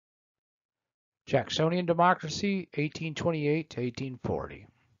Jacksonian Democracy, 1828 to 1840.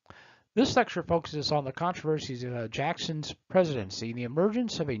 This lecture focuses on the controversies of Jackson's presidency and the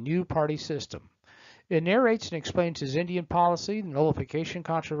emergence of a new party system. It narrates and explains his Indian policy, the nullification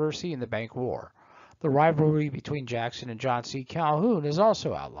controversy, and the Bank War. The rivalry between Jackson and John C. Calhoun is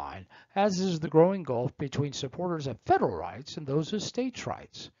also outlined, as is the growing gulf between supporters of federal rights and those of states'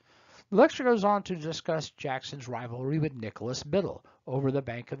 rights. The lecture goes on to discuss Jackson's rivalry with Nicolas Biddle over the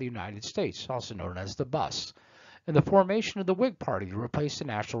Bank of the United States, also known as the Bus, and the formation of the Whig Party to replace the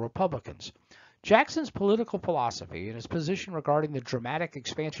National Republicans. Jackson's political philosophy and his position regarding the dramatic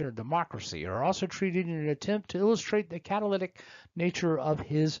expansion of democracy are also treated in an attempt to illustrate the catalytic nature of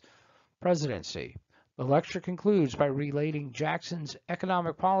his presidency. The lecture concludes by relating Jackson's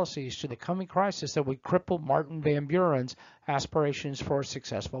economic policies to the coming crisis that would cripple Martin Van Buren's aspirations for a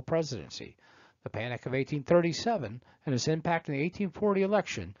successful presidency. The Panic of 1837 and its impact in the 1840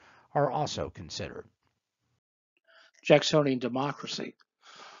 election are also considered. Jacksonian democracy.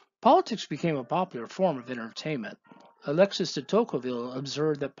 Politics became a popular form of entertainment. Alexis de Tocqueville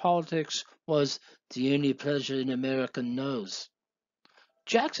observed that politics was the only pleasure an American knows.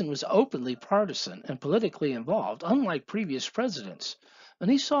 Jackson was openly partisan and politically involved, unlike previous presidents,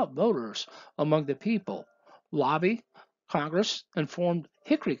 and he sought voters among the people, lobbied Congress, and formed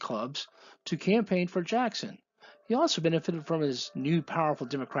Hickory clubs to campaign for Jackson. He also benefited from his new powerful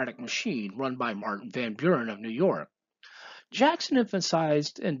democratic machine run by Martin Van Buren of New York. Jackson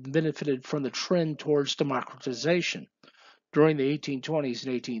emphasized and benefited from the trend towards democratization. During the 1820s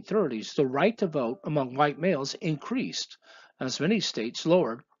and 1830s, the right to vote among white males increased, as many states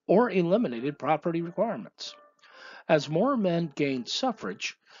lowered or eliminated property requirements. As more men gained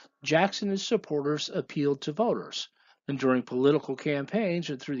suffrage, Jackson and his supporters appealed to voters, and during political campaigns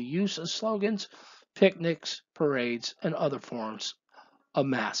and through the use of slogans, picnics, parades, and other forms of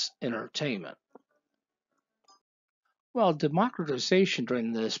mass entertainment. While democratization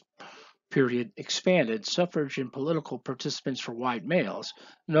during this period expanded suffrage and political participants for white males,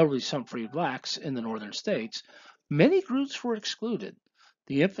 notably some free blacks in the northern states, many groups were excluded.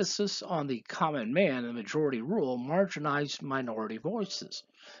 The emphasis on the common man and majority rule marginalized minority voices,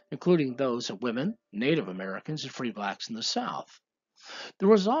 including those of women, Native Americans, and free blacks in the South. There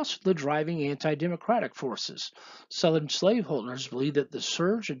was also the driving anti-democratic forces. Southern slaveholders believed that the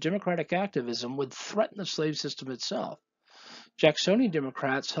surge of democratic activism would threaten the slave system itself. Jacksonian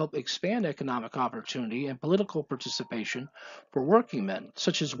Democrats helped expand economic opportunity and political participation for working men,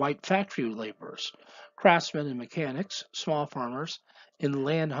 such as white factory laborers, craftsmen and mechanics, small farmers, and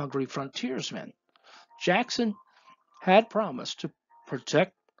land-hungry frontiersmen. Jackson had promised to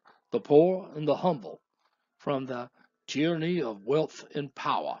protect the poor and the humble from the tyranny of wealth and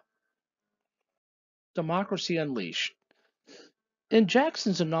power. Democracy Unleashed. In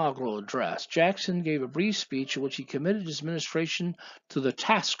Jackson's inaugural address, Jackson gave a brief speech in which he committed his administration to the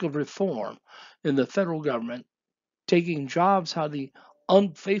task of reform in the federal government, taking jobs out of the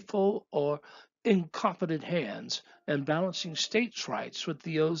unfaithful or incompetent hands and balancing states' rights with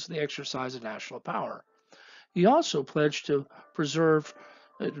those of the exercise of national power. He also pledged to preserve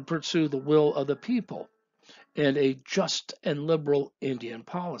and pursue the will of the people and a just and liberal Indian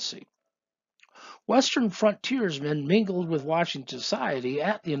policy. Western frontiersmen mingled with Washington society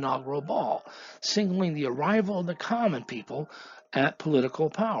at the inaugural ball, signaling the arrival of the common people at political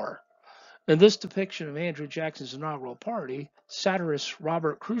power. In this depiction of Andrew Jackson's inaugural party, satirist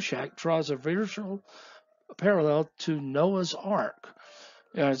Robert Cruikshank draws a visual parallel to Noah's Ark,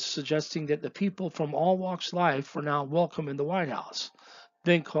 suggesting that the people from all walks of life were now welcome in the White House,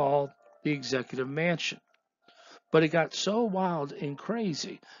 then called the Executive Mansion. But it got so wild and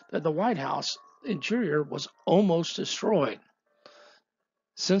crazy that the White House interior was almost destroyed.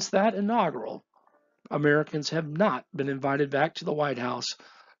 Since that inaugural, Americans have not been invited back to the White House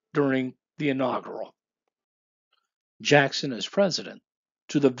during the inaugural. Jackson as president.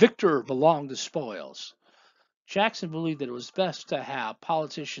 To the victor belong the spoils. Jackson believed that it was best to have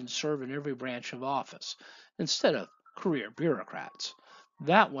politicians serve in every branch of office instead of career bureaucrats.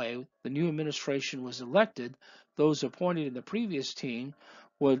 That way, the new administration was elected, those appointed in the previous team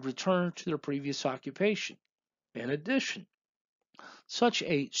would return to their previous occupation. In addition, such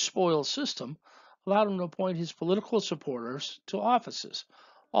a spoils system allowed him to appoint his political supporters to offices.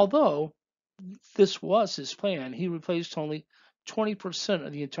 Although this was his plan, he replaced only 20%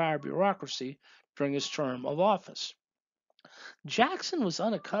 of the entire bureaucracy during his term of office. Jackson was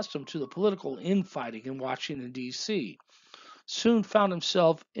unaccustomed to the political infighting in Washington, D.C., soon found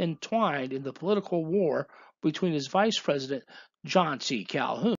himself entwined in the political war between his vice president, John C.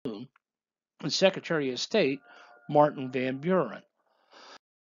 Calhoun, and Secretary of State, Martin Van Buren.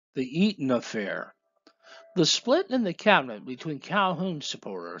 The Eaton Affair. The split in the cabinet between Calhoun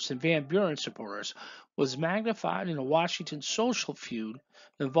supporters and Van Buren supporters was magnified in a Washington social feud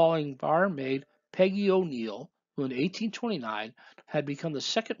involving barmaid Peggy O'Neill, who in 1829 had become the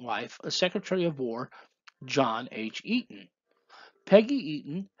second wife of Secretary of War John H. Eaton. Peggy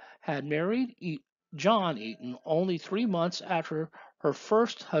Eaton had married John Eaton only 3 months after her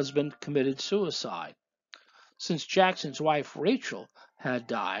first husband committed suicide. Since Jackson's wife Rachel had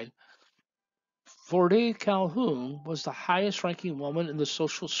died, Florida Calhoun was the highest ranking woman in the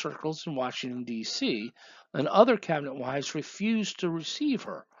social circles in Washington, D.C., and other cabinet wives refused to receive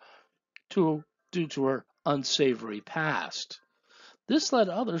her due to her unsavory past. This led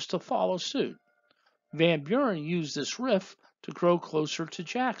others to follow suit. Van Buren used this rift to grow closer to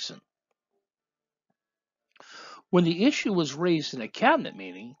Jackson. When the issue was raised in a cabinet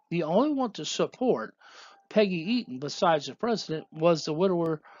meeting, the only one to support Peggy Eaton besides the president was the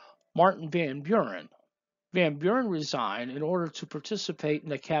widower Martin Van Buren. Van Buren resigned in order to participate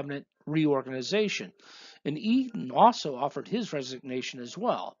in a cabinet reorganization, and Eaton also offered his resignation as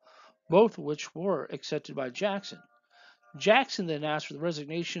well, both of which were accepted by Jackson. Jackson then asked for the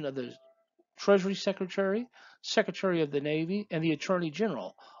resignation of the Treasury Secretary, Secretary of the Navy, and the Attorney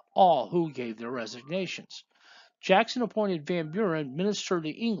General, all who gave their resignations. Jackson appointed Van Buren minister to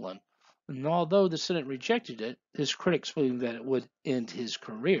England, and although the Senate rejected it, his critics believed that it would end his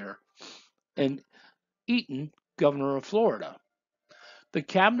career, and Eaton governor of Florida. The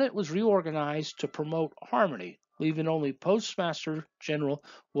cabinet was reorganized to promote harmony, leaving only Postmaster General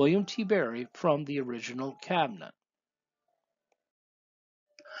William T. Berry from the original cabinet.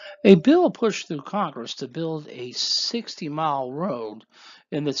 A bill pushed through Congress to build a 60-mile road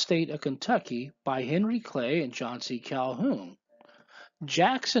in the state of Kentucky by Henry Clay and John C. Calhoun.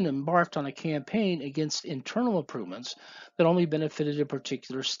 Jackson embarked on a campaign against internal improvements that only benefited a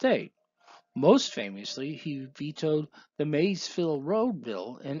particular state. Most famously, he vetoed the Maysville Road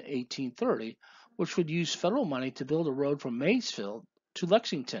Bill in 1830, which would use federal money to build a road from Maysville to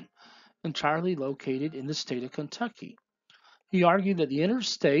Lexington, entirely located in the state of Kentucky. He argued that the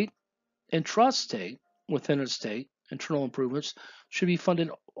interstate and trust-state within a state internal improvements should be funded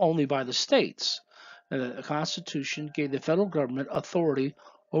only by the states, and that the Constitution gave the federal government authority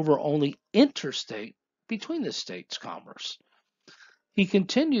over only interstate between the states commerce. He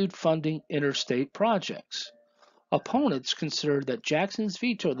continued funding interstate projects. Opponents considered that Jackson's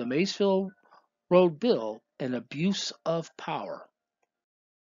veto of the Maysville Road Bill an abuse of power.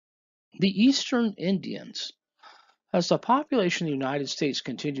 The Eastern Indians. As the population of the United States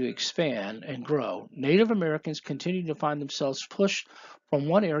continued to expand and grow, Native Americans continued to find themselves pushed from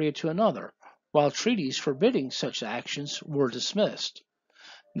one area to another, while treaties forbidding such actions were dismissed.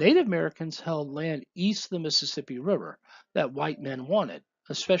 Native Americans held land east of the Mississippi River that white men wanted,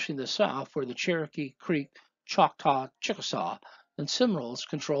 especially in the South, where the Cherokee, Creek, Choctaw, Chickasaw, and Seminoles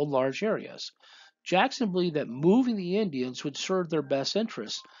controlled large areas. Jackson believed that moving the Indians would serve their best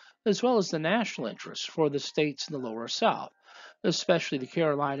interests, as well as the national interests for the states in the lower South, especially the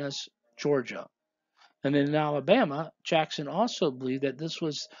Carolinas, Georgia. And in Alabama, Jackson also believed that this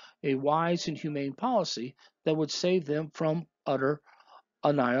was a wise and humane policy that would save them from utter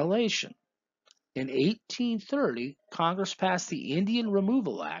annihilation. In 1830, Congress passed the Indian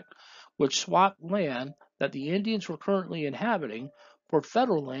Removal Act, which swapped land that the Indians were currently inhabiting for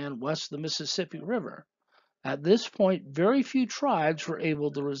federal land west of the Mississippi River. At this point, very few tribes were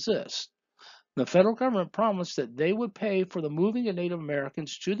able to resist. The federal government promised that they would pay for the moving of Native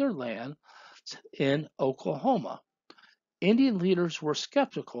Americans to their land in Oklahoma. Indian leaders were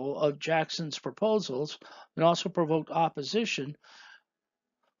skeptical of Jackson's proposals and also provoked opposition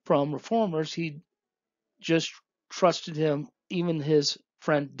from reformers. He just trusted him. Even his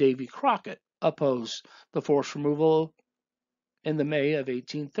friend Davy Crockett opposed the forced removal in the May of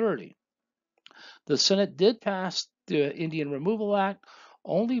 1830. The Senate did pass the Indian Removal Act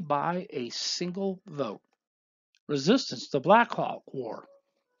only by a single vote. Resistance to Black Hawk War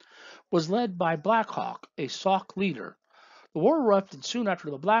was led by Black Hawk, a Sauk leader. The war erupted soon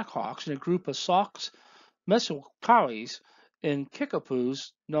after the Black Hawks and a group of Sauk's Mesocaulis in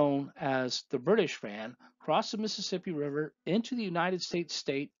Kickapoos, known as the British Band, crossed the Mississippi River into the United States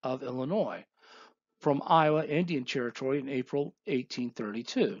state of Illinois from Iowa Indian Territory in April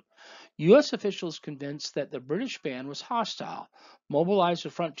 1832. U.S. officials, convinced that the British band was hostile, mobilized the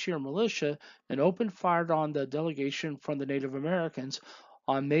frontier militia and opened fire on the delegation from the Native Americans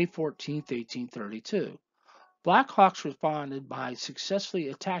on May 14, 1832. Black Hawks responded by successfully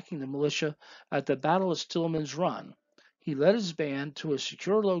attacking the militia at the Battle of Stillman's Run. He led his band to a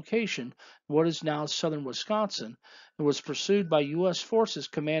secure location in what is now southern Wisconsin and was pursued by U.S. forces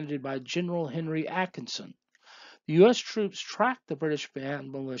commanded by General Henry Atkinson. The U.S. troops tracked the British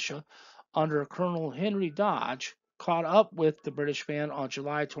band militia under Colonel Henry Dodge, caught up with the British band on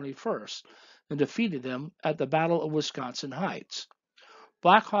July 21st, and defeated them at the Battle of Wisconsin Heights.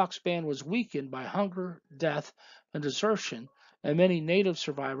 Black Hawk's band was weakened by hunger, death, and desertion, and many native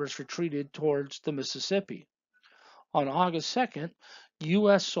survivors retreated towards the Mississippi. On August 2nd,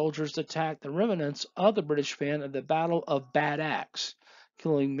 U.S. soldiers attacked the remnants of the British band at the Battle of Bad Axe,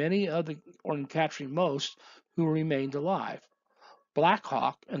 killing many of the, or capturing most, who remained alive. Black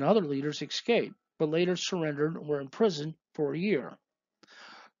Hawk and other leaders escaped, but later surrendered and were imprisoned for a year.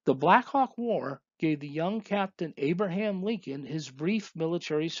 The Black Hawk War gave the young Captain Abraham Lincoln his brief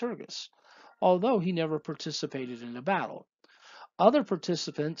military service, although he never participated in a battle. Other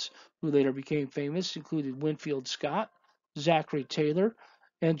participants who later became famous included Winfield Scott, Zachary Taylor,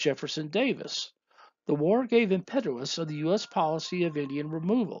 and Jefferson Davis. The war gave impetus of the U.S. policy of Indian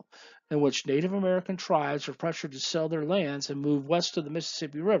removal, in which Native American tribes were pressured to sell their lands and move west of the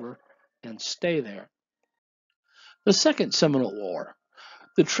Mississippi River and stay there. The Second Seminole War.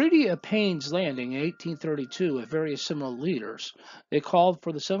 The Treaty of Payne's Landing in 1832 with various Seminole leaders, it called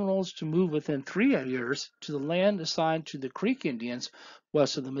for the Seminoles to move within 3 years to the land assigned to the Creek Indians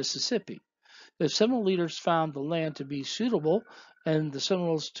west of the Mississippi. The Seminole leaders found the land to be suitable and the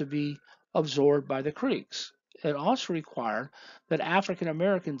Seminoles to be absorbed by the Creeks. It also required that African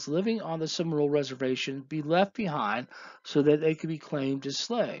Americans living on the Seminole reservation be left behind so that they could be claimed as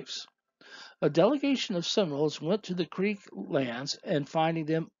slaves. A delegation of Seminoles went to the Creek lands and finding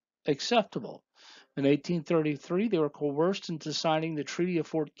them acceptable. In 1833, they were coerced into signing the Treaty of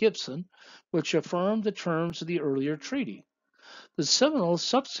Fort Gibson, which affirmed the terms of the earlier treaty. The Seminoles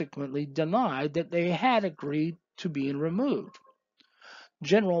subsequently denied that they had agreed to being removed.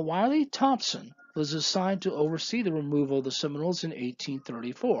 General Wiley Thompson was assigned to oversee the removal of the Seminoles in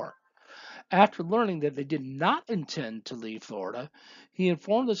 1834. After learning that they did not intend to leave Florida, he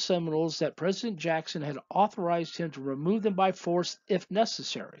informed the Seminoles that President Jackson had authorized him to remove them by force if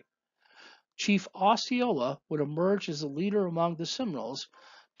necessary. Chief Osceola would emerge as a leader among the Seminoles,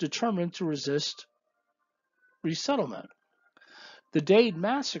 determined to resist resettlement. The Dade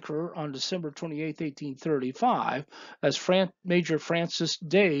Massacre on December 28, 1835, as Major Francis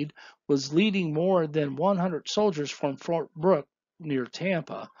Dade was leading more than 100 soldiers from Fort Brooke near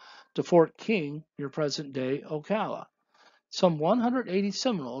Tampa to Fort King near present-day Ocala. Some 180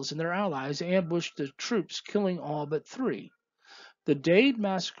 Seminoles and their allies ambushed the troops, killing all but 3. The Dade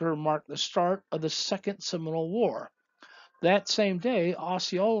Massacre marked the start of the Second Seminole War. That same day,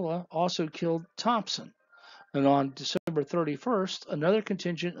 Osceola also killed Thompson. And on December 31st, another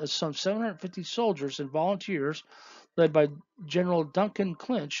contingent of some 750 soldiers and volunteers, led by General Duncan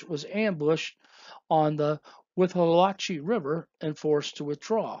Clinch, was ambushed on the Withlacoochee River and forced to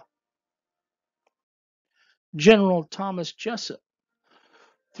withdraw. General Thomas Jessup.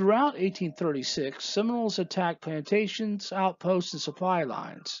 Throughout 1836, Seminoles attacked plantations, outposts, and supply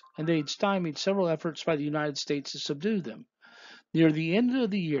lines, and they stymied several efforts by the United States to subdue them. Near the end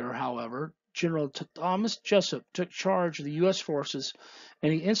of the year, however, General Thomas Jessup took charge of the U.S. forces,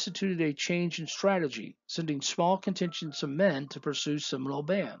 and he instituted a change in strategy, sending small contingents of men to pursue Seminole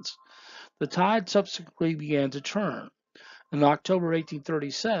bands. The tide subsequently began to turn. In October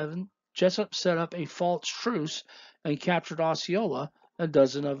 1837, Jessup set up a false truce and captured Osceola and a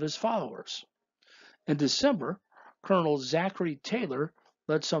dozen of his followers. In December, Colonel Zachary Taylor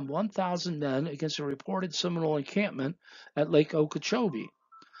led some 1,000 men against a reported Seminole encampment at Lake Okeechobee.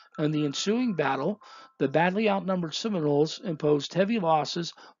 In the ensuing battle, the badly outnumbered Seminoles imposed heavy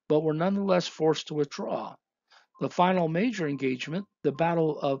losses but were nonetheless forced to withdraw. The final major engagement, the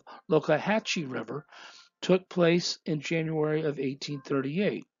Battle of Lokahatchee River, took place in January of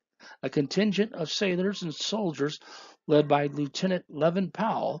 1838. A contingent of sailors and soldiers led by Lieutenant Levin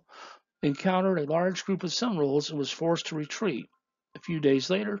Powell encountered a large group of Seminoles and was forced to retreat. A few days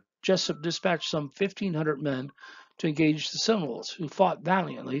later, Jessup dispatched some 1,500 men to engage the Seminoles, who fought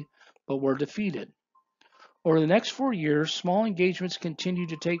valiantly but were defeated. Over the next 4 years, small engagements continued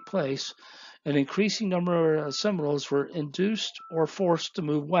to take place. An increasing number of Seminoles were induced or forced to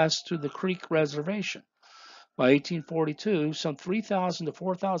move west to the Creek Reservation. By 1842, some 3,000 to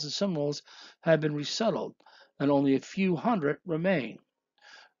 4,000 Seminoles had been resettled, and only a few hundred remained.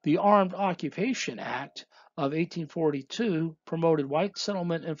 The Armed Occupation Act of 1842 promoted white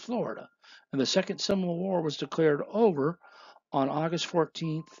settlement in Florida, and the Second Seminole War was declared over on August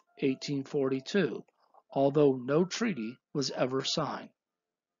 14, 1842, although no treaty was ever signed.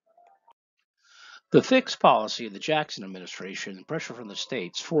 The fixed policy of the Jackson administration and pressure from the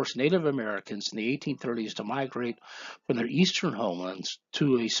states forced Native Americans in the 1830s to migrate from their eastern homelands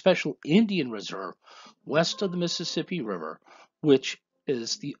to a special Indian reserve west of the Mississippi River, which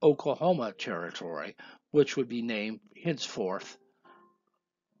is the Oklahoma Territory, which would be named henceforth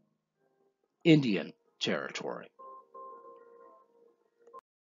Indian Territory.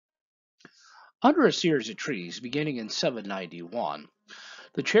 Under a series of treaties beginning in 791,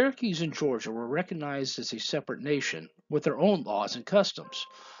 the Cherokees in Georgia were recognized as a separate nation with their own laws and customs.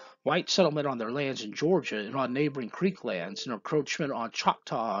 White settlement on their lands in Georgia and on neighboring Creek lands and encroachment on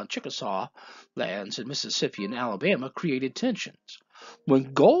Choctaw and Chickasaw lands in Mississippi and Alabama created tensions.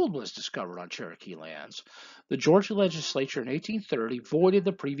 When gold was discovered on Cherokee lands, the Georgia legislature in 1830 voided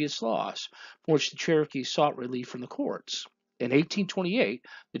the previous laws, for which the Cherokees sought relief from the courts. In 1828,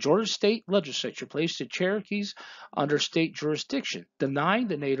 the Georgia state legislature placed the Cherokees under state jurisdiction, denying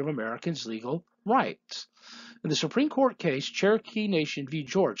the Native Americans legal rights. In the Supreme Court case Cherokee Nation v.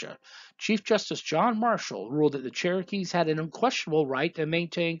 Georgia, Chief Justice John Marshall ruled that the Cherokees had an unquestionable right to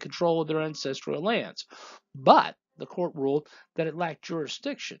maintain control of their ancestral lands, but the court ruled that it lacked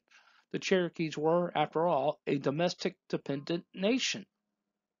jurisdiction. The Cherokees were, after all, a domestic dependent nation,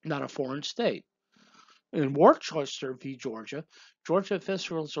 not a foreign state. In Worcester v. Georgia, Georgia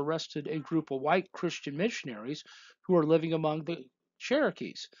officials arrested a group of white Christian missionaries who were living among the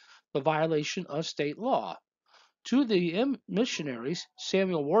Cherokees, the violation of state law. Two of the missionaries,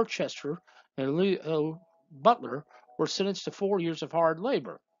 Samuel Worcester and Leo Butler, were sentenced to 4 years of hard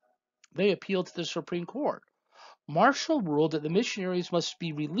labor. They appealed to the Supreme Court. Marshall ruled that the missionaries must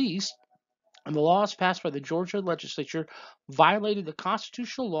be released, and the laws passed by the Georgia legislature violated the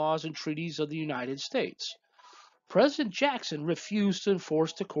constitutional laws and treaties of the United States. President Jackson refused to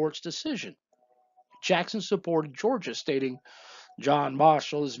enforce the court's decision. Jackson supported Georgia, stating, "John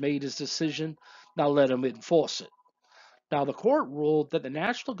Marshall has made his decision, now let him enforce it." Now, the court ruled that the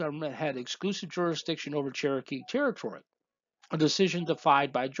national government had exclusive jurisdiction over Cherokee territory, a decision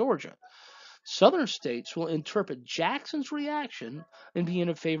defied by Georgia. Southern states will interpret Jackson's reaction and be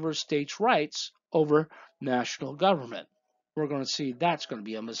in favor of states' rights over national government. We're going to see that's going to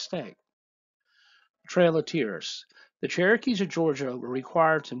be a mistake. Trail of Tears. The Cherokees of Georgia were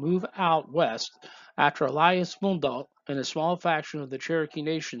required to move out west after Elias Mundalt and a small faction of the Cherokee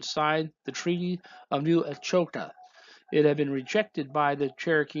Nation signed the Treaty of New Echota. It had been rejected by the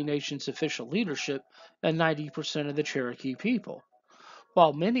Cherokee Nation's official leadership and 90% of the Cherokee people.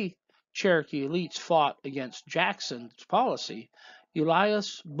 While many Cherokee elites fought against Jackson's policy,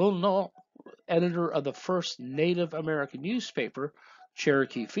 Elias Mundalt, editor of the first Native American newspaper,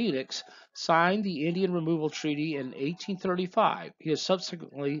 Cherokee Phoenix, signed the Indian Removal Treaty in 1835. He is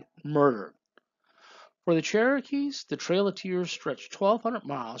subsequently murdered. For the Cherokees, the Trail of Tears stretched 1,200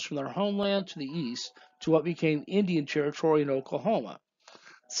 miles from their homeland to the east to what became Indian Territory in Oklahoma.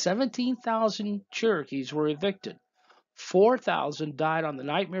 17,000 Cherokees were evicted. 4,000 died on the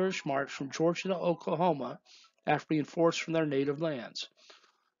nightmarish march from Georgia to Oklahoma after being forced from their native lands.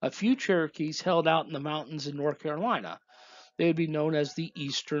 A few Cherokees held out in the mountains in North Carolina. They would be known as the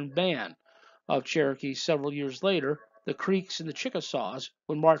Eastern Band of Cherokees. Several years later, the Creeks and the Chickasaws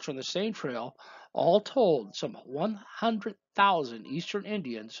would march on the same trail. All told, some 100,000 Eastern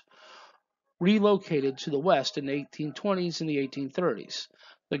Indians relocated to the West in the 1820s and the 1830s.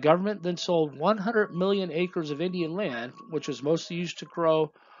 The government then sold 100 million acres of Indian land, which was mostly used to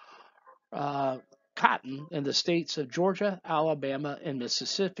grow cotton in the states of Georgia, Alabama, and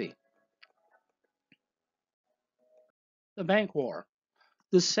Mississippi. The Bank War.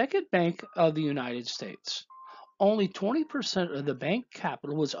 The second bank of the United States. Only 20% of the bank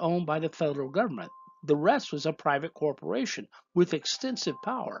capital was owned by the federal government. The rest was a private corporation with extensive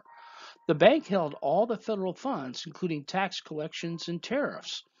power. The bank held all the federal funds, including tax collections and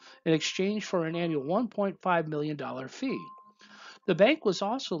tariffs, in exchange for an annual $1.5 million fee. The bank was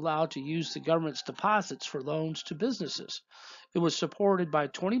also allowed to use the government's deposits for loans to businesses. It was supported by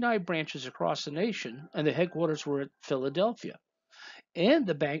 29 branches across the nation, and the headquarters were at Philadelphia. And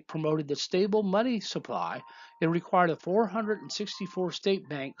the bank promoted the stable money supply. It required the 464 state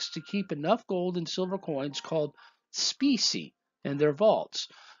banks to keep enough gold and silver coins called specie in their vaults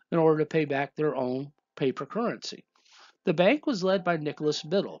in order to pay back their own paper currency. The bank was led by Nicolas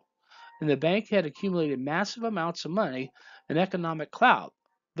Biddle, and the bank had accumulated massive amounts of money and economic clout.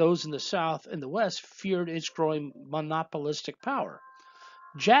 Those in the South and the West feared its growing monopolistic power.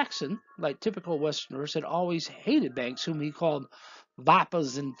 Jackson, like typical Westerners, had always hated banks whom he called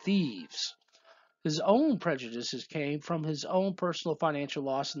vipers and thieves. His own prejudices came from his own personal financial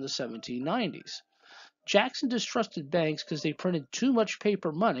loss in the 1790s. Jackson distrusted banks because they printed too much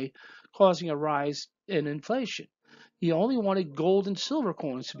paper money, causing a rise in inflation. He only wanted gold and silver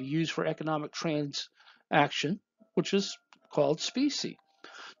coins to be used for economic transaction, which is called specie.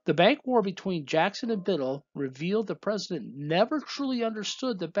 The bank war between Jackson and Biddle revealed the president never truly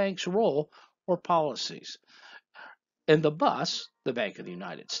understood the bank's role or policies. And the bus, the Bank of the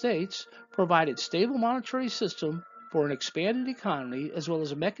United States, provided stable monetary system for an expanded economy as well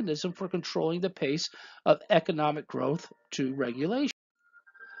as a mechanism for controlling the pace of economic growth to regulation.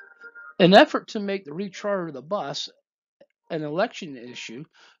 In an effort to make the recharter of the bus an election issue,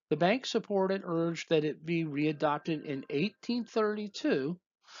 the bank supported urged that it be readopted in 1832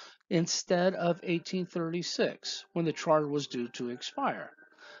 instead of 1836, when the charter was due to expire.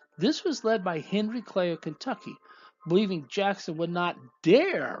 This was led by Henry Clay of Kentucky, believing Jackson would not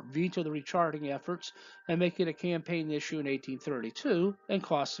dare veto the recharting efforts and make it a campaign issue in 1832 and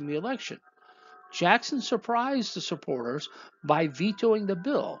cost him the election. Jackson surprised the supporters by vetoing the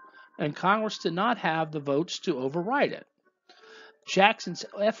bill, and Congress did not have the votes to override it. Jackson's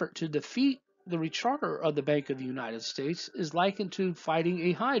effort to defeat the recharter of the Bank of the United States is likened to fighting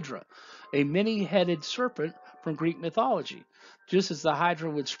a hydra, a many-headed serpent from Greek mythology, just as the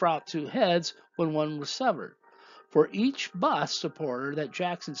hydra would sprout two heads when one was severed. For each bus supporter that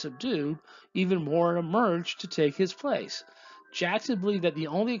Jackson subdued, even more emerged to take his place. Jackson believed that the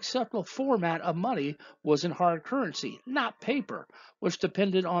only acceptable format of money was in hard currency, not paper, which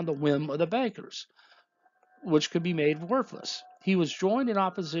depended on the whim of the bankers, which could be made worthless. He was joined in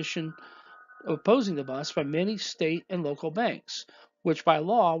opposing the bus by many state and local banks, which by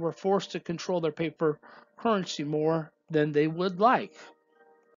law were forced to control their paper currency more than they would like.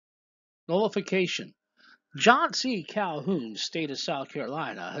 Nullification. John C. Calhoun's state of South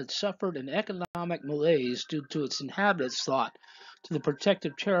Carolina had suffered an economic malaise due to its inhabitants' thought to the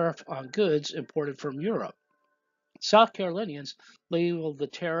protective tariff on goods imported from Europe. South Carolinians labeled the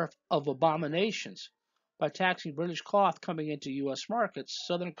tariff of abominations by taxing British cloth coming into U.S. markets,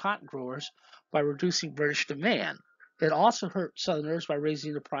 Southern cotton growers by reducing British demand. It also hurt Southerners by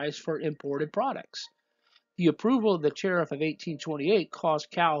raising the price for imported products. The approval of the tariff of 1828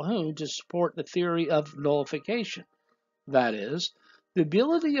 caused Calhoun to support the theory of nullification. That is, the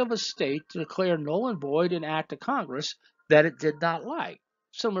ability of a state to declare null and void an act of Congress that it did not like,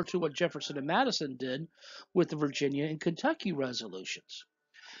 similar to what Jefferson and Madison did with the Virginia and Kentucky resolutions.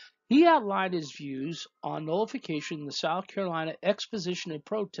 He outlined his views on nullification in the South Carolina Exposition and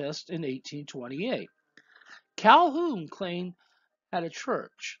Protest in 1828. Calhoun claimed at a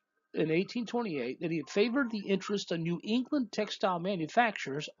church in 1828 that he had favored the interest of New England textile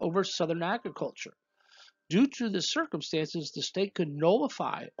manufacturers over Southern agriculture. Due to the circumstances, the state could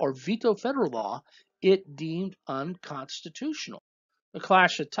nullify or veto federal law it deemed unconstitutional. The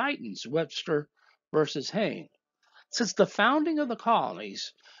Clash of Titans, Webster versus Hayne. Since the founding of the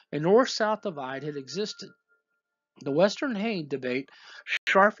colonies, a north-south divide had existed. The Western-Hayne debate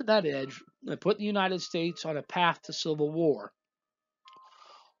sharpened that edge and put the United States on a path to civil war.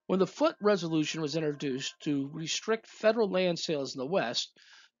 When the Foote Resolution was introduced to restrict federal land sales in the West,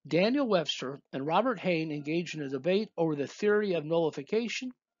 Daniel Webster and Robert Hayne engaged in a debate over the theory of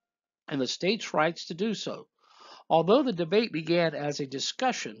nullification and the state's rights to do so. Although the debate began as a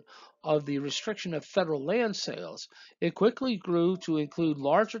discussion of the restriction of federal land sales, it quickly grew to include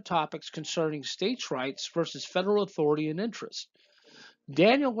larger topics concerning states' rights versus federal authority and interest.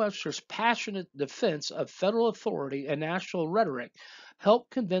 Daniel Webster's passionate defense of federal authority and national rhetoric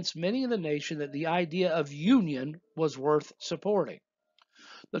helped convince many in the nation that the idea of union was worth supporting.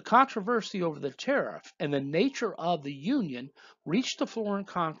 The controversy over the tariff and the nature of the union reached the floor in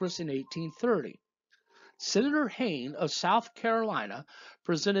Congress in 1830. Senator Hayne of South Carolina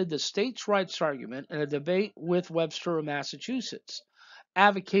presented the states' rights argument in a debate with Webster of Massachusetts,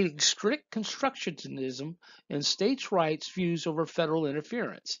 advocating strict constructionism and states' rights views over federal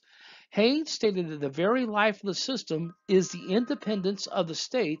interference. Hayne stated that the very life of the system is the independence of the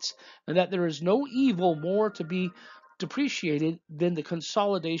states and that there is no evil more to be depreciated than the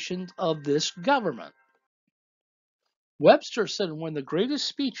consolidation of this government. Webster said in one of the greatest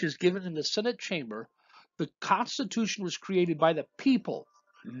speeches given in the Senate chamber, the Constitution was created by the people,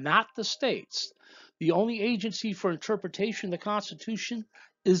 not the states. The only agency for interpretation of the Constitution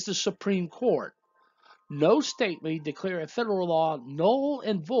is the Supreme Court. No state may declare a federal law null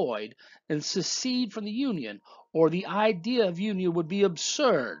and void and secede from the Union, or the idea of union would be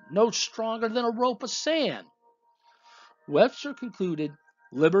absurd, no stronger than a rope of sand. Webster concluded,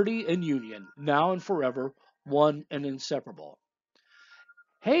 liberty and union, now and forever, one and inseparable.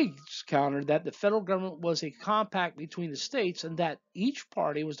 Hayes countered that the federal government was a compact between the states and that each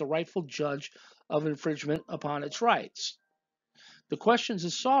party was the rightful judge of infringement upon its rights. The questions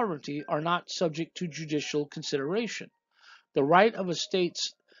of sovereignty are not subject to judicial consideration. The right of a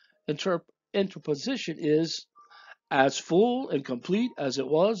state's interposition is as full and complete as it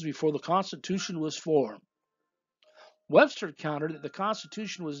was before the Constitution was formed. Webster countered that the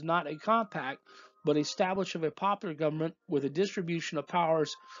Constitution was not a compact, but establishment of a popular government with a distribution of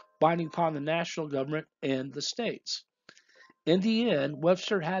powers binding upon the national government and the states. In the end,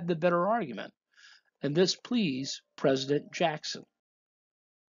 Webster had the better argument, and this pleased President Jackson.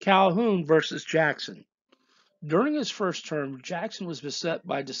 Calhoun versus Jackson. During his first term, Jackson was beset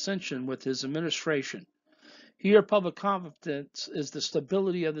by dissension with his administration. Here, public confidence is the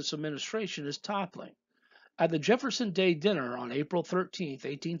stability of this administration is toppling. At the Jefferson Day dinner on April 13,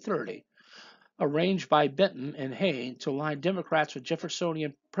 1830, arranged by Benton and Hayne to align Democrats with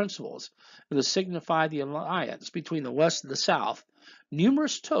Jeffersonian principles and to signify the alliance between the West and the South,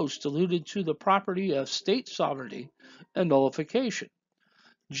 numerous toasts alluded to the property of state sovereignty and nullification.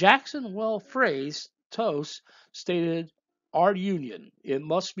 Jackson's well-phrased toast stated, "Our Union, it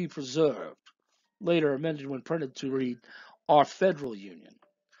must be preserved," later amended when printed to read, "Our Federal Union."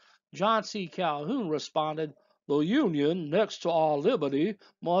 John C. Calhoun responded, "The Union, next to our liberty,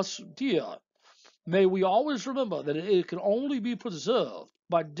 must dear. May we always remember that it can only be preserved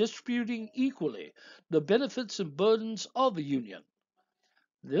by distributing equally the benefits and burdens of the Union."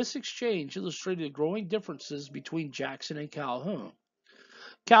 This exchange illustrated the growing differences between Jackson and Calhoun.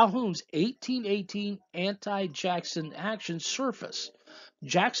 Calhoun's 1818 anti-Jackson action surfaced.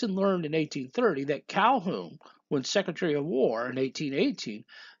 Jackson learned in 1830 that Calhoun, when Secretary of War in 1818,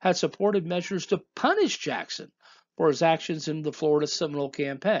 had supported measures to punish Jackson for his actions in the Florida Seminole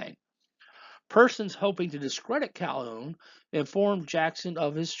campaign. Persons hoping to discredit Calhoun informed Jackson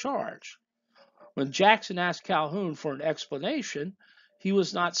of his charge. When Jackson asked Calhoun for an explanation, he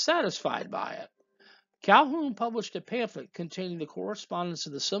was not satisfied by it. Calhoun published a pamphlet containing the correspondence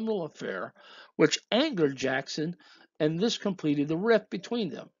of the Seminole affair, which angered Jackson, and this completed the rift between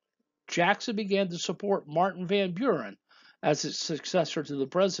them. Jackson began to support Martin Van Buren as his successor to the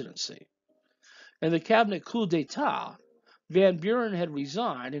presidency. In the cabinet coup d'etat, Van Buren had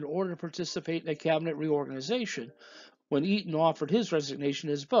resigned in order to participate in a cabinet reorganization when Eaton offered his resignation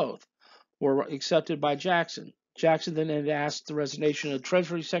as both were accepted by Jackson. Jackson then had asked the resignation of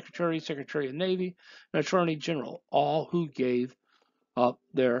Treasury Secretary, Secretary of Navy, and Attorney General, all who gave up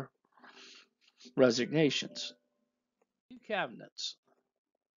their resignations. New cabinets.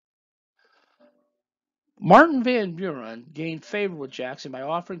 Martin Van Buren gained favor with Jackson by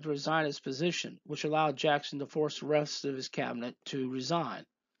offering to resign his position, which allowed Jackson to force the rest of his cabinet to resign.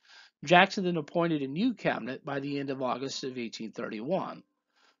 Jackson then appointed a new cabinet by the end of August of 1831.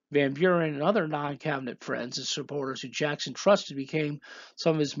 Van Buren and other non-cabinet friends and supporters who Jackson trusted became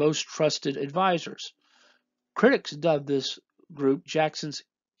some of his most trusted advisors. Critics dubbed this group Jackson's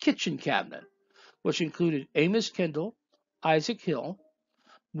kitchen cabinet, which included Amos Kendall, Isaac Hill,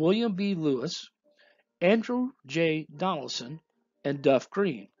 William B. Lewis, Andrew J. Donaldson, and Duff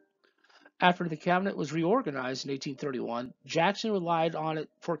Green. After the cabinet was reorganized in 1831, Jackson relied on it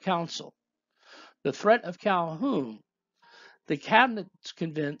for counsel. The threat of Calhoun, the cabinet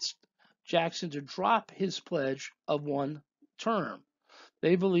convinced Jackson to drop his pledge of one term.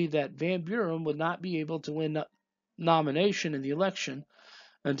 They believed that Van Buren would not be able to win nomination in the election,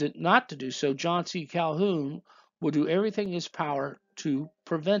 and not to do so, John C. Calhoun would do everything in his power to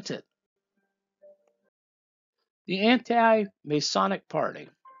prevent it. The Anti-Masonic Party.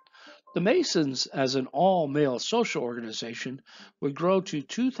 The Masons, as an all-male social organization, would grow to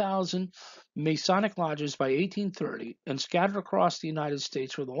 2,000 Masonic lodges by 1830 and scattered across the United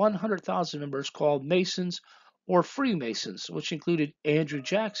States with 100,000 members called Masons or Freemasons, which included Andrew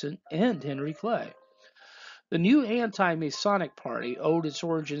Jackson and Henry Clay. The new anti-Masonic party owed its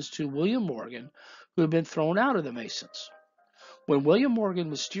origins to William Morgan, who had been thrown out of the Masons. When William Morgan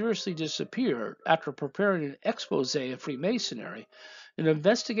mysteriously disappeared after preparing an expose of Freemasonry, an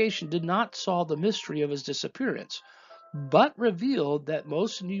investigation did not solve the mystery of his disappearance, but revealed that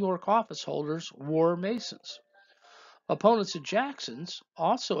most New York office holders were Masons. Opponents of Jackson's,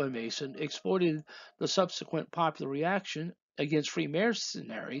 also a Mason, exploited the subsequent popular reaction against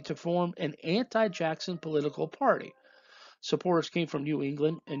Freemasonry to form an anti-Jackson political party. Supporters came from New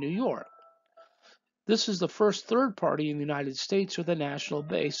England and New York. This is the first third party in the United States with a national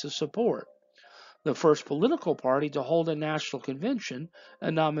base of support, the first political party to hold a national convention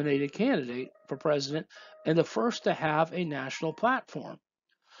and nominate a candidate for president, and the first to have a national platform.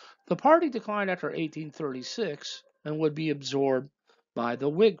 The party declined after 1836 and would be absorbed by the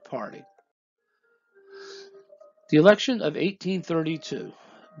Whig Party. The election of 1832.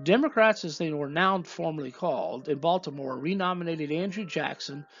 Democrats, as they were now formally called, in Baltimore renominated Andrew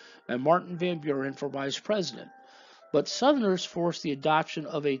Jackson and Martin Van Buren for vice president, but Southerners forced the adoption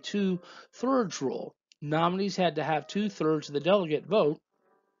of a two-thirds rule. Nominees had to have two-thirds of the delegate vote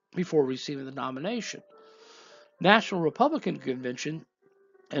before receiving the nomination. National Republican Convention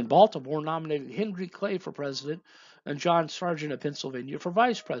in Baltimore nominated Henry Clay for president and John Sargent of Pennsylvania for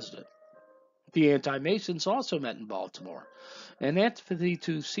vice president. The anti-Masons also met in Baltimore. An antipathy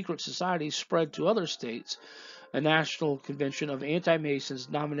to secret societies spread to other states. A national convention of anti-Masons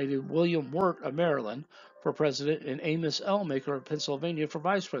nominated William Wirt of Maryland for president and Amos Ellmaker of Pennsylvania for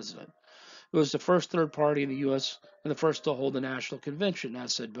vice president. It was the first third party in the U.S. and the first to hold a national convention,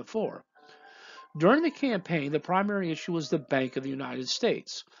 as said before. During the campaign, the primary issue was the Bank of the United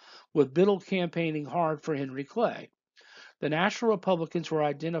States, with Biddle campaigning hard for Henry Clay. The National Republicans were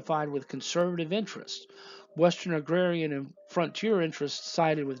identified with conservative interests. Western agrarian and frontier interests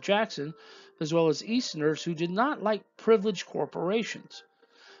sided with Jackson, as well as Easterners who did not like privileged corporations.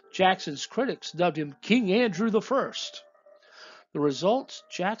 Jackson's critics dubbed him King Andrew I. The results: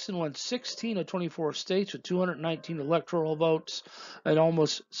 Jackson won 16 of 24 states with 219 electoral votes and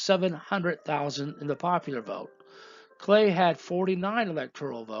almost 700,000 in the popular vote. Clay had 49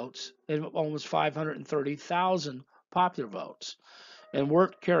 electoral votes and almost 530,000 popular votes, and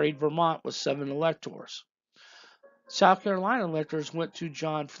Wirt carried Vermont with 7 electors. South Carolina electors went to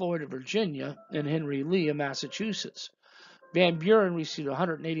John Floyd of Virginia and Henry Lee of Massachusetts. Van Buren received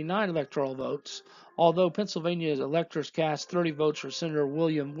 189 electoral votes, although Pennsylvania's electors cast 30 votes for Senator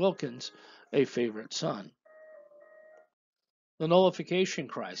William Wilkins, a favorite son. The nullification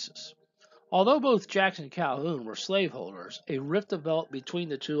crisis. Although both Jackson and Calhoun were slaveholders, a rift developed between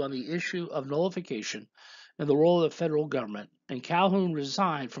the two on the issue of nullification and the role of the federal government, and Calhoun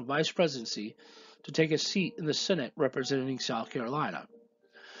resigned from vice presidency to take a seat in the Senate representing South Carolina.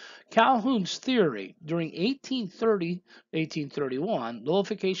 Calhoun's theory: during 1830-1831,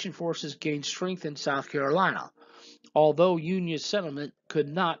 nullification forces gained strength in South Carolina, although Union sentiment could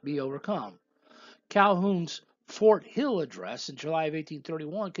not be overcome. Calhoun's Fort Hill address in July of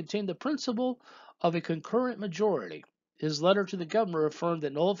 1831 contained the principle of a concurrent majority. His letter to the governor affirmed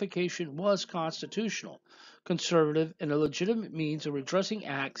that nullification was constitutional, conservative, and a legitimate means of redressing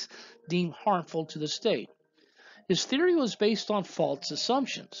acts deemed harmful to the state. His theory was based on false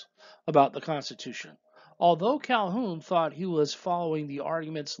assumptions about the Constitution. Although Calhoun thought he was following the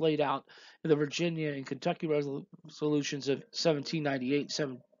arguments laid out in the Virginia and Kentucky resolutions of 1798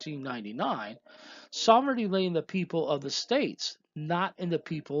 and 1799, sovereignty lay in the people of the states, not in the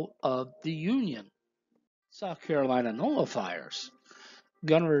people of the Union. South Carolina nullifiers.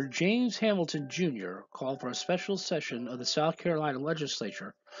 Governor James Hamilton, Jr. called for a special session of the South Carolina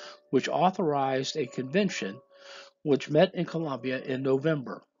legislature, which authorized a convention which met in Columbia in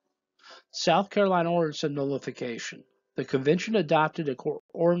November. South Carolina Ordinance of Nullification. The convention adopted an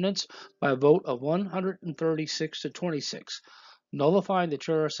ordinance by a vote of 136 to 26, nullifying the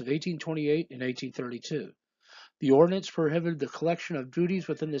tariffs of 1828 and 1832. The ordinance prohibited the collection of duties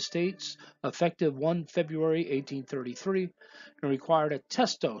within the states effective 1 February 1833 and required a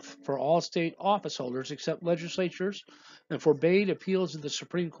test oath for all state office holders except legislatures, and forbade appeals to the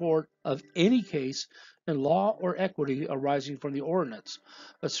Supreme Court of any case in law or equity arising from the ordinance,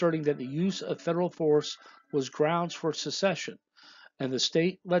 asserting that the use of federal force was grounds for secession, and the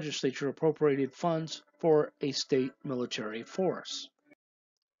state legislature appropriated funds for a state military force.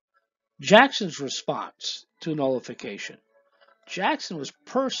 Jackson's response to nullification. Jackson was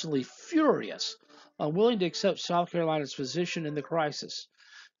personally furious, unwilling to accept South Carolina's position in the crisis.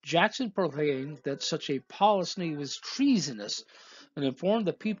 Jackson proclaimed that such a policy was treasonous and informed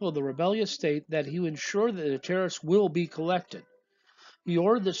the people of the rebellious state that he would ensure that the tariffs will be collected. He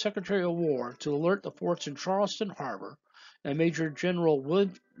ordered the Secretary of War to alert the forts in Charleston Harbor, and Major General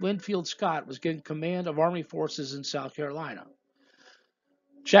Winfield Scott was given command of Army forces in South Carolina.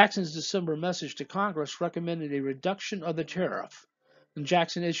 Jackson's December message to Congress recommended a reduction of the tariff, and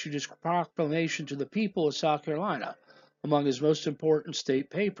Jackson issued his proclamation to the people of South Carolina, among his most important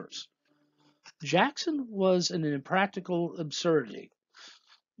state papers. Jackson was an impractical absurdity.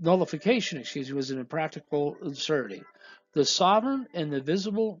 Nullification, was an impractical absurdity. The sovereign and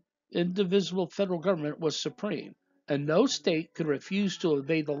indivisible federal government was supreme, and no state could refuse to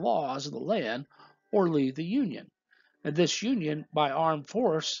obey the laws of the land or leave the Union. And this union by armed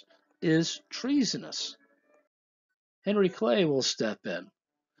force is treasonous. Henry Clay will step in.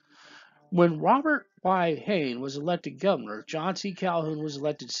 When Robert Y. Hayne was elected governor, John C. Calhoun was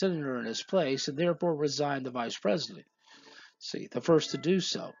elected senator in his place and therefore resigned the vice presidency. the first to do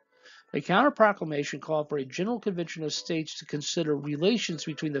so. A counter-proclamation called for a general convention of states to consider relations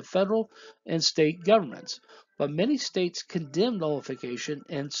between the federal and state governments, but many states condemned nullification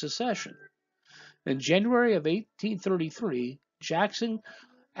and secession. In January of 1833, Jackson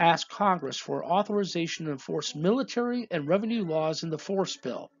asked Congress for authorization to enforce military and revenue laws in the Force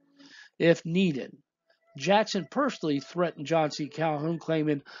Bill, if needed. Jackson personally threatened John C. Calhoun,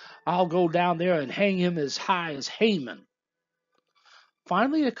 claiming, "I'll go down there and hang him as high as Haman."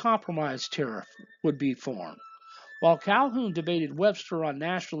 Finally, a compromise tariff would be formed. While Calhoun debated Webster on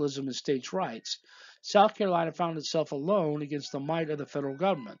nationalism and states' rights, South Carolina found itself alone against the might of the federal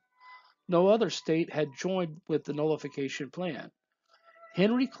government. No other state had joined with the nullification plan.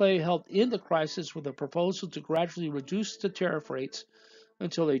 Henry Clay helped end the crisis with a proposal to gradually reduce the tariff rates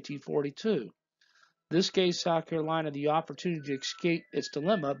until 1842. This gave South Carolina the opportunity to escape its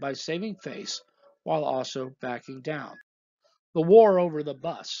dilemma by saving face while also backing down. The war over the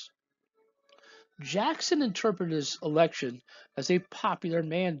bus. Jackson interpreted his election as a popular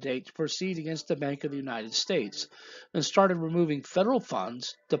mandate to proceed against the Bank of the United States and started removing federal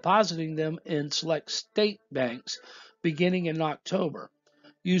funds, depositing them in select state banks beginning in October,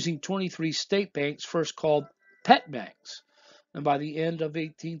 using 23 state banks first called pet banks, and by the end of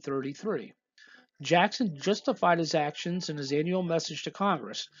 1833. Jackson justified his actions in his annual message to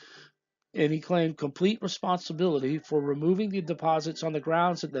Congress, and he claimed complete responsibility for removing the deposits on the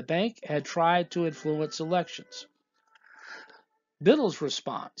grounds that the bank had tried to influence elections. Biddle's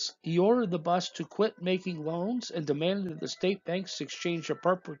response: he ordered the bust to quit making loans and demanded that the state banks exchange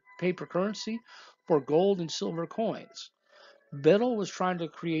their paper currency for gold and silver coins. Biddle was trying to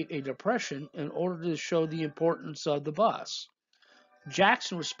create a depression in order to show the importance of the bust.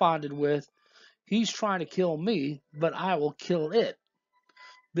 Jackson responded with, "He's trying to kill me, but I will kill it."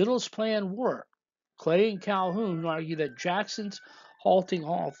 Biddle's plan worked. Clay and Calhoun argued that Jackson's halting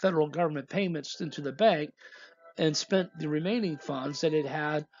all federal government payments into the bank and spent the remaining funds that it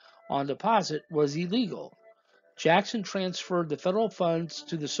had on deposit was illegal. Jackson transferred the federal funds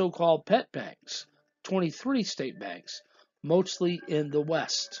to the so-called pet banks, 23 state banks, mostly in the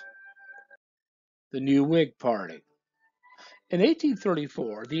West. The new Whig Party. In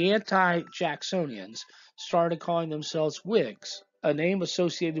 1834, the anti-Jacksonians started calling themselves Whigs, a name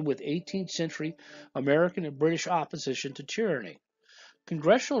associated with 18th century American and British opposition to tyranny.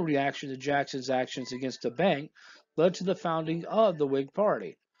 Congressional reaction to Jackson's actions against the bank led to the founding of the Whig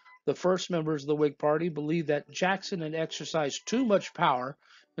Party. The first members of the Whig Party believed that Jackson had exercised too much power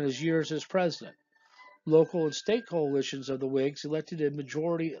in his years as president. Local and state coalitions of the Whigs elected a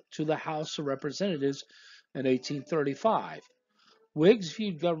majority to the House of Representatives in 1835. Whigs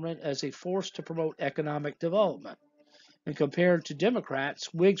viewed government as a force to promote economic development, and compared to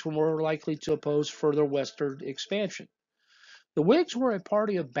Democrats, Whigs were more likely to oppose further western expansion. The Whigs were a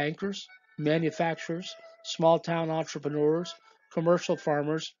party of bankers, manufacturers, small-town entrepreneurs, commercial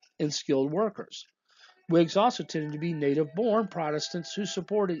farmers, and skilled workers. Whigs also tended to be native-born Protestants who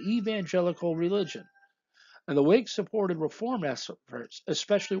supported evangelical religion, and the Whigs supported reform efforts,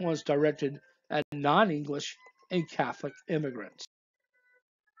 especially ones directed at non-English and Catholic immigrants.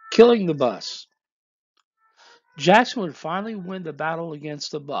 Killing the bus. Jackson would finally win the battle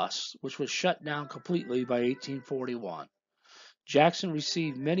against the bus, which was shut down completely by 1841. Jackson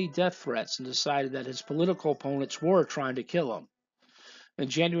received many death threats and decided that his political opponents were trying to kill him. In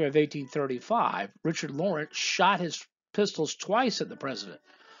January of 1835, Richard Lawrence shot his pistols twice at the president.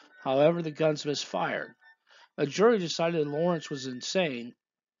 However, the guns misfired. A jury decided that Lawrence was insane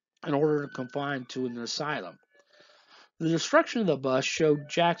and ordered him confined to an asylum. The destruction of the bus showed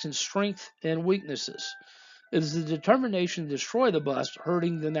Jackson's strength and weaknesses. It is the determination to destroy the bus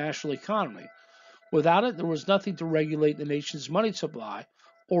hurting the national economy. Without it, there was nothing to regulate the nation's money supply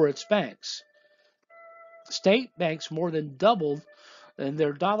or its banks. State banks more than doubled, and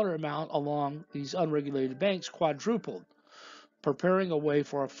their dollar amount along these unregulated banks quadrupled, preparing a way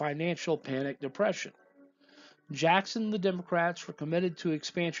for a financial panic depression. Jackson and the Democrats were committed to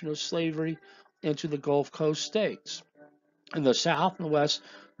expansion of slavery into the Gulf Coast states. In the South and the West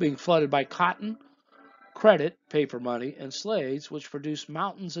being flooded by cotton, credit, paper money, and slaves, which produced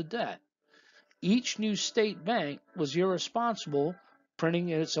mountains of debt. Each new state bank was irresponsible, printing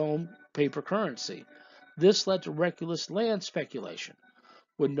its own paper currency. This led to reckless land speculation.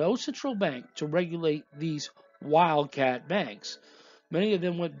 With no central bank to regulate these wildcat banks, many of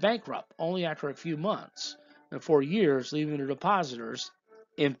them went bankrupt only after a few months, and for years leaving their depositors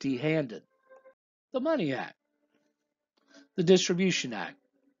empty-handed. The Money Act. The Distribution Act.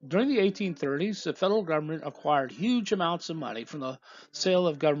 During the 1830s, the federal government acquired huge amounts of money from the sale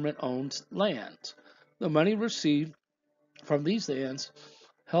of government-owned lands. The money received from these lands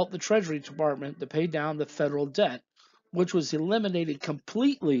helped the Treasury Department to pay down the federal debt, which was eliminated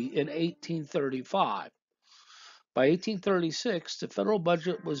completely in 1835. By 1836, the federal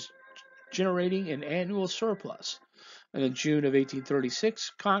budget was generating an annual surplus, and in June of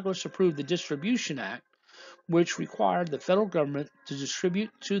 1836, Congress approved the Distribution Act, which required the federal government to distribute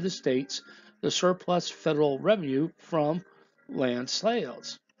to the states the surplus federal revenue from land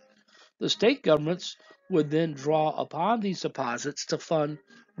sales. The state governments would then draw upon these deposits to fund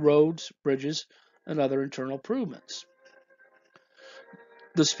roads, bridges, and other internal improvements.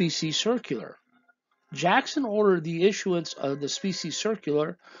 The Specie Circular. Jackson ordered the issuance of the Specie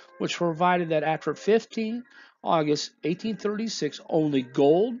Circular, which provided that after 15 August 1836, only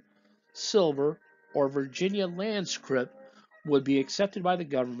gold, silver, or Virginia land scrip would be accepted by the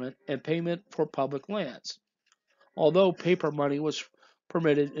government in payment for public lands. Although paper money was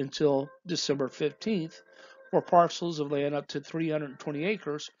permitted until December 15th for parcels of land up to 320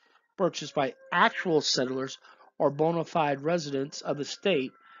 acres purchased by actual settlers or bona fide residents of the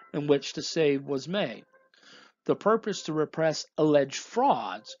state in which the sale was made. The purpose to repress alleged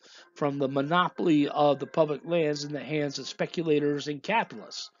frauds from the monopoly of the public lands in the hands of speculators and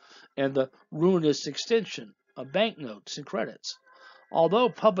capitalists, and the ruinous extension of banknotes and credits. Although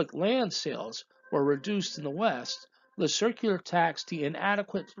public land sales were reduced in the West, the circular taxed the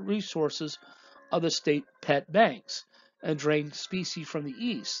inadequate resources of the state pet banks and drained specie from the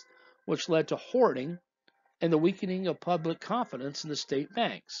East, which led to hoarding and the weakening of public confidence in the state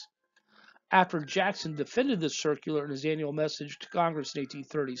banks. After Jackson defended the circular in his annual message to Congress in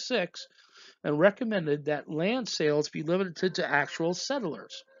 1836 and recommended that land sales be limited to actual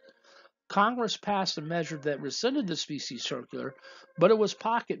settlers, Congress passed a measure that rescinded the Specie Circular, but it was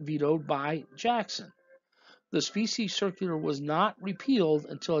pocket vetoed by Jackson. The Specie Circular was not repealed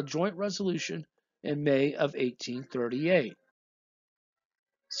until a joint resolution in May of 1838.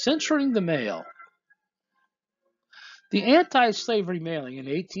 Censoring the mail. The anti-slavery mailing in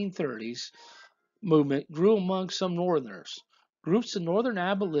the 1830s movement grew among some Northerners. Groups of Northern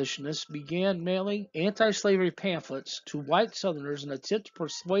abolitionists began mailing anti-slavery pamphlets to white Southerners in an attempt to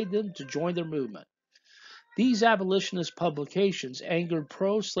persuade them to join their movement. These abolitionist publications angered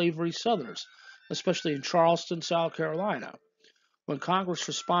pro-slavery Southerners, especially in Charleston, South Carolina. When Congress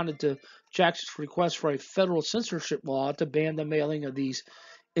responded to Jackson's request for a federal censorship law to ban the mailing of these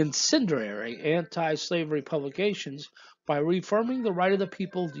incendiary anti-slavery publications by reaffirming the right of the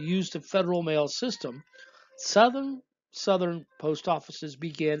people to use the federal mail system, Southern post offices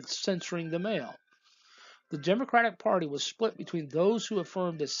began censoring the mail. The Democratic Party was split between those who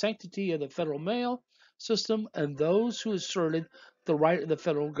affirmed the sanctity of the federal mail system and those who asserted the right of the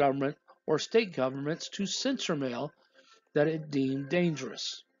federal government or state governments to censor mail that it deemed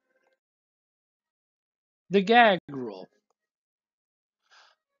dangerous. The gag rule.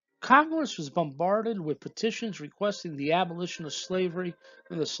 Congress was bombarded with petitions requesting the abolition of slavery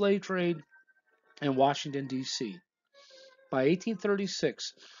and the slave trade in Washington, D.C. By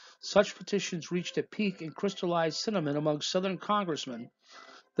 1836, such petitions reached a peak and crystallized sentiment among Southern congressmen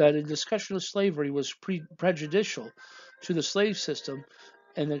that a discussion of slavery was prejudicial to the slave system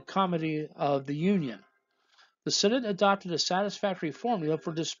and the comity of the Union. The Senate adopted a satisfactory formula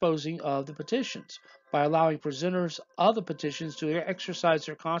for disposing of the petitions by allowing presenters of the petitions to exercise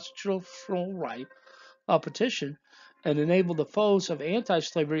their constitutional right of petition and enable the foes of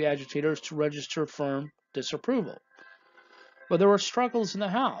anti-slavery agitators to register firm disapproval. But there were struggles in the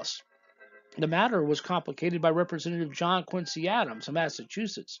House. The matter was complicated by Representative John Quincy Adams of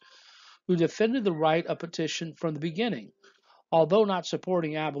Massachusetts, who defended the right of petition from the beginning. Although not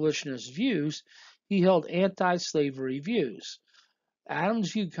supporting abolitionist views, he held anti-slavery views.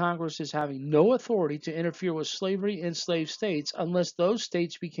 Adams viewed Congress as having no authority to interfere with slavery in slave states unless those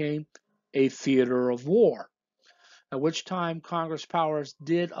states became a theater of war, at which time Congress powers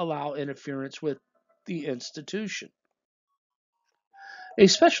did allow interference with the institution. A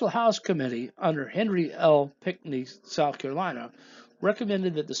special House committee under Henry L. Pinckney, South Carolina,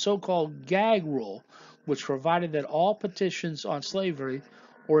 recommended that the so-called gag rule, which provided that all petitions on slavery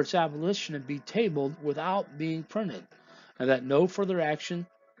or its abolition be tabled without being printed, and that no further action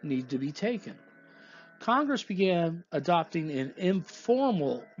need to be taken. Congress began adopting an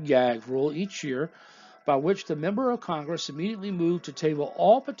informal gag rule each year by which the member of Congress immediately moved to table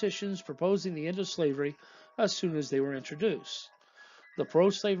all petitions proposing the end of slavery as soon as they were introduced. The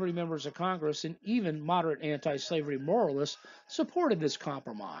pro-slavery members of Congress and even moderate anti-slavery moralists supported this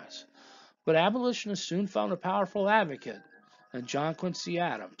compromise. But abolitionists soon found a powerful advocate in John Quincy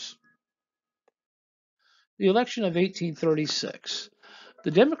Adams. The election of 1836.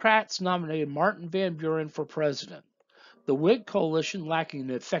 The Democrats nominated Martin Van Buren for president. The Whig coalition lacking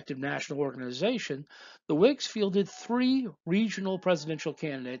an effective national organization, the Whigs fielded three regional presidential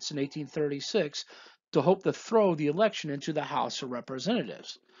candidates in 1836 to hope to throw the election into the House of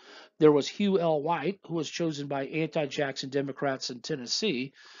Representatives. There was Hugh L. White, who was chosen by anti-Jackson Democrats in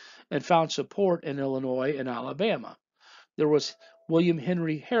Tennessee and found support in Illinois and Alabama. There was William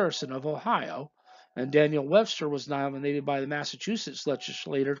Henry Harrison of Ohio, and Daniel Webster was nominated by the Massachusetts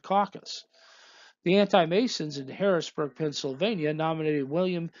Legislative Caucus. The anti-Masons in Harrisburg, Pennsylvania, nominated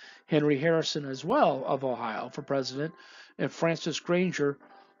William Henry Harrison as well of Ohio for president and Francis Granger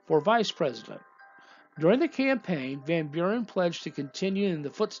for vice president. During the campaign, Van Buren pledged to continue in the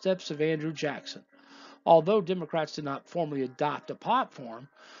footsteps of Andrew Jackson. Although Democrats did not formally adopt a platform,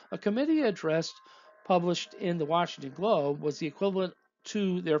 a committee address published in the Washington Globe was the equivalent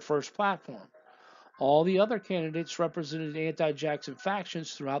to their first platform. All the other candidates represented anti-Jackson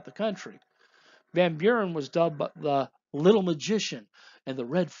factions throughout the country. Van Buren was dubbed the Little Magician and the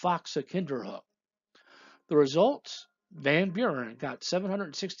Red Fox of Kinderhook. The results? Van Buren got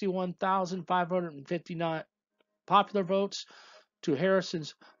 761,559 popular votes to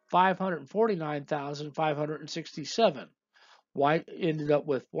Harrison's 549,567. White ended up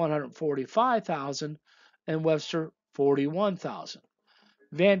with 145,000 and Webster 41,000.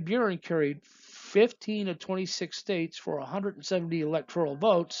 Van Buren carried 15 of 26 states for 170 electoral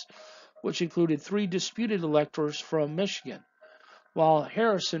votes, which included 3 disputed electors from Michigan, while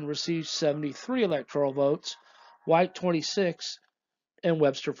Harrison received 73 electoral votes, White 26, and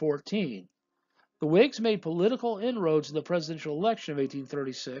Webster 14. The Whigs made political inroads in the presidential election of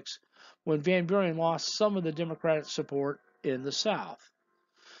 1836 when Van Buren lost some of the Democratic support in the South.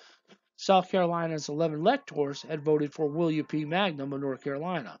 South Carolina's 11 electors had voted for William P. Magnum of North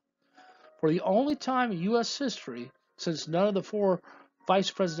Carolina. For the only time in U.S. history, since none of the 4 vice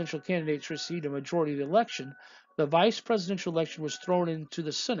presidential candidates received a majority of the election, the vice presidential election was thrown into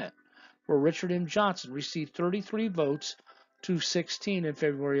the Senate, where Richard M. Johnson received 33 votes to 16 in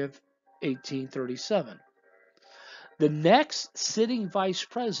February of 1837. The next sitting vice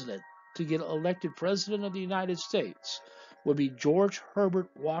president to get elected president of the United States would be George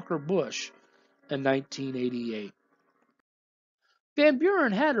Herbert Walker Bush in 1988. Van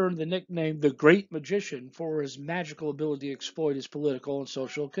Buren had earned the nickname the Great Magician for his magical ability to exploit his political and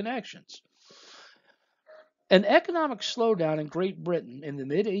social connections. An economic slowdown in Great Britain in the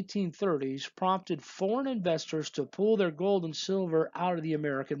mid-1830s prompted foreign investors to pull their gold and silver out of the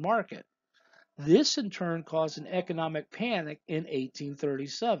American market. This in turn caused an economic panic in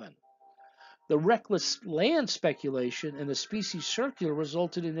 1837. The reckless land speculation and the specie circular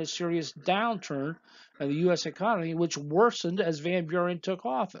resulted in a serious downturn in the U.S. economy, which worsened as Van Buren took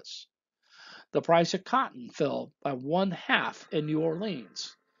office. The price of cotton fell by 1/2 in New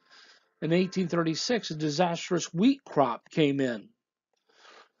Orleans. In 1836, a disastrous wheat crop came in.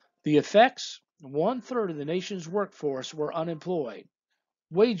 The effects? 1/3 of the nation's workforce were unemployed.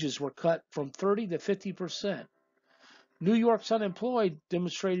 Wages were cut from 30 to 50%. New York's unemployed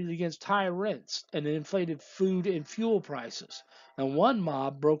demonstrated against high rents and inflated food and fuel prices, and one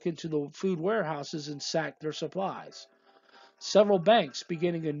mob broke into the food warehouses and sacked their supplies. Several banks,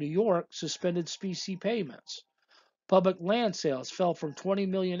 beginning in New York, suspended specie payments. Public land sales fell from 20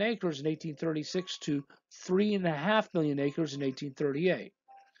 million acres in 1836 to 3.5 million acres in 1838.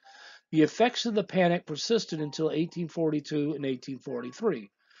 The effects of the panic persisted until 1842 and 1843,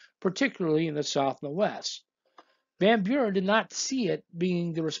 particularly in the South and the West. Van Buren did not see it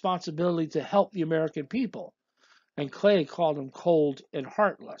being the responsibility to help the American people, and Clay called him cold and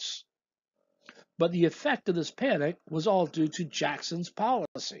heartless. But the effect of this panic was all due to Jackson's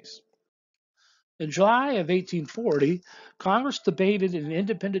policies. In July of 1840, Congress debated an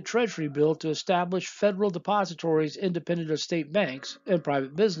independent treasury bill to establish federal depositories independent of state banks and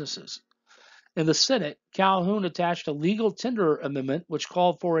private businesses. In the Senate, Calhoun attached a legal tender amendment which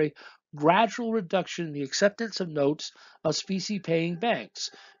called for a gradual reduction in the acceptance of notes of specie-paying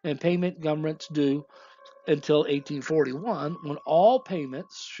banks and payment governments due until 1841, when all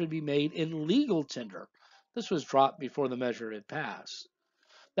payments should be made in legal tender. This was dropped before the measure had passed.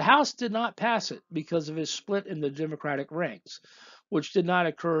 The House did not pass it because of his split in the Democratic ranks, which did not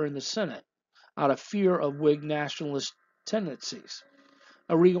occur in the Senate, out of fear of Whig nationalist tendencies.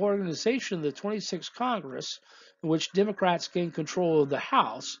 A reorganization of the 26th Congress, in which Democrats gained control of the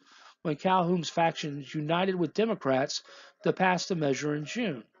House, when Calhoun's faction united with Democrats to pass the measure in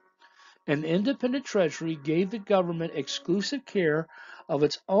June. An independent treasury gave the government exclusive care of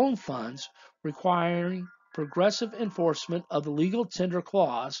its own funds, requiring progressive enforcement of the legal tender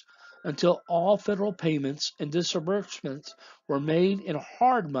clause until all federal payments and disbursements were made in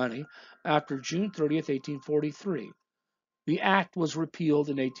hard money after June 30, 1843. The act was repealed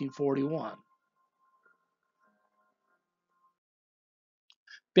in 1841.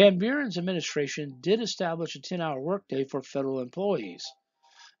 Van Buren's administration did establish a 10-hour workday for federal employees.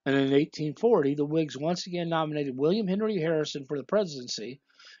 And in 1840, the Whigs once again nominated William Henry Harrison for the presidency,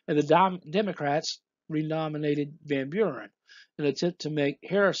 and the Democrats renominated Van Buren in an attempt to make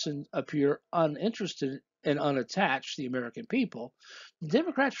Harrison appear uninterested and unattached to the American people. The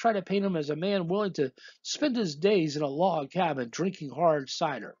Democrats tried to paint him as a man willing to spend his days in a log cabin drinking hard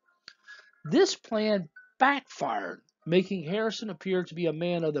cider. This plan backfired, making Harrison appear to be a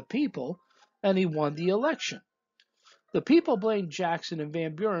man of the people, and he won the election. The people blamed Jackson and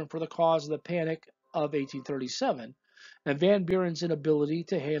Van Buren for the cause of the Panic of 1837 and Van Buren's inability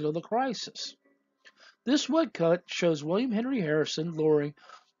to handle the crisis. This woodcut shows William Henry Harrison luring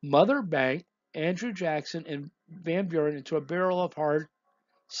Mother Bank, Andrew Jackson, and Van Buren into a barrel of hard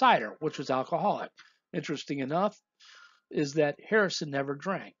cider, which was alcoholic. Interesting enough is that Harrison never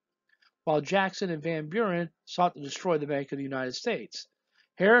drank, while Jackson and Van Buren sought to destroy the Bank of the United States.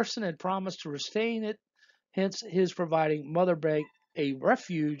 Harrison had promised to restrain it, hence his providing Mother Bank a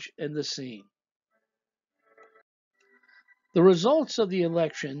refuge in the scene. The results of the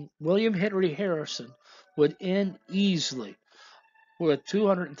election, William Henry Harrison would end easily with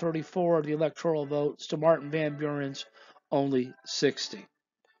 234 of the electoral votes to Martin Van Buren's only 60.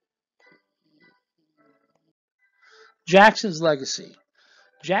 Jackson's legacy.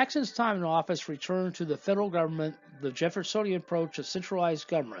 Jackson's time in office returned to the federal government the Jeffersonian approach of centralized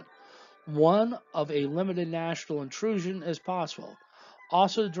government, one of a limited national intrusion as possible.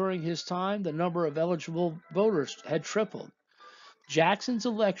 Also during his time, the number of eligible voters had tripled. Jackson's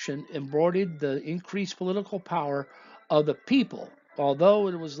election embodied the increased political power of the people, although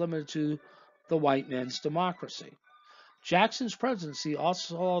it was limited to the white man's democracy. Jackson's presidency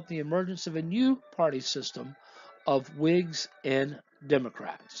also saw the emergence of a new party system of Whigs and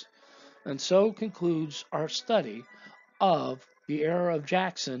Democrats. And so concludes our study of the era of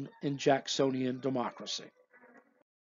Jackson in Jacksonian democracy.